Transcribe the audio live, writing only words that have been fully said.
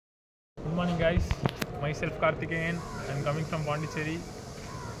morning guys, myself Karthikeyan. I'm coming from Pondicherry.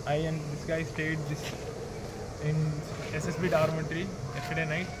 I and this guy stayed in SSB Dormitory yesterday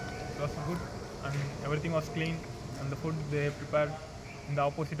night. It was good and everything was clean and the food they prepared in the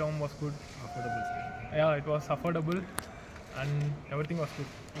opposite home was good. Affordable stay. Yeah, it was affordable and everything was good.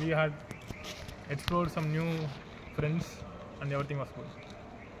 We had explored some new friends and everything was good.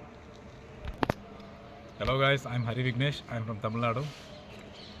 Hello guys, I'm Hari Vignesh. I'm from Tamil Nadu.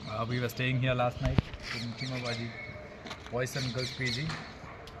 We were staying here last night in Chimabaji Boys and Girls PG.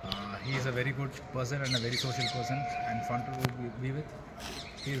 He is a very good person and a very social person and fun to be with.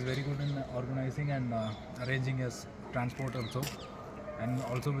 He is very good in organizing and arranging his transport and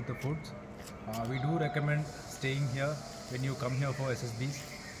also with the foods. We do recommend staying here when you come here for SSBs.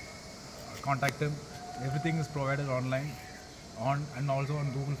 Contact him. Everything is provided online and also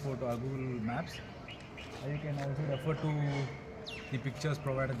on Google Maps. You can also refer to the pictures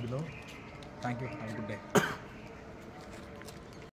provided below. Thank you. Have a good day.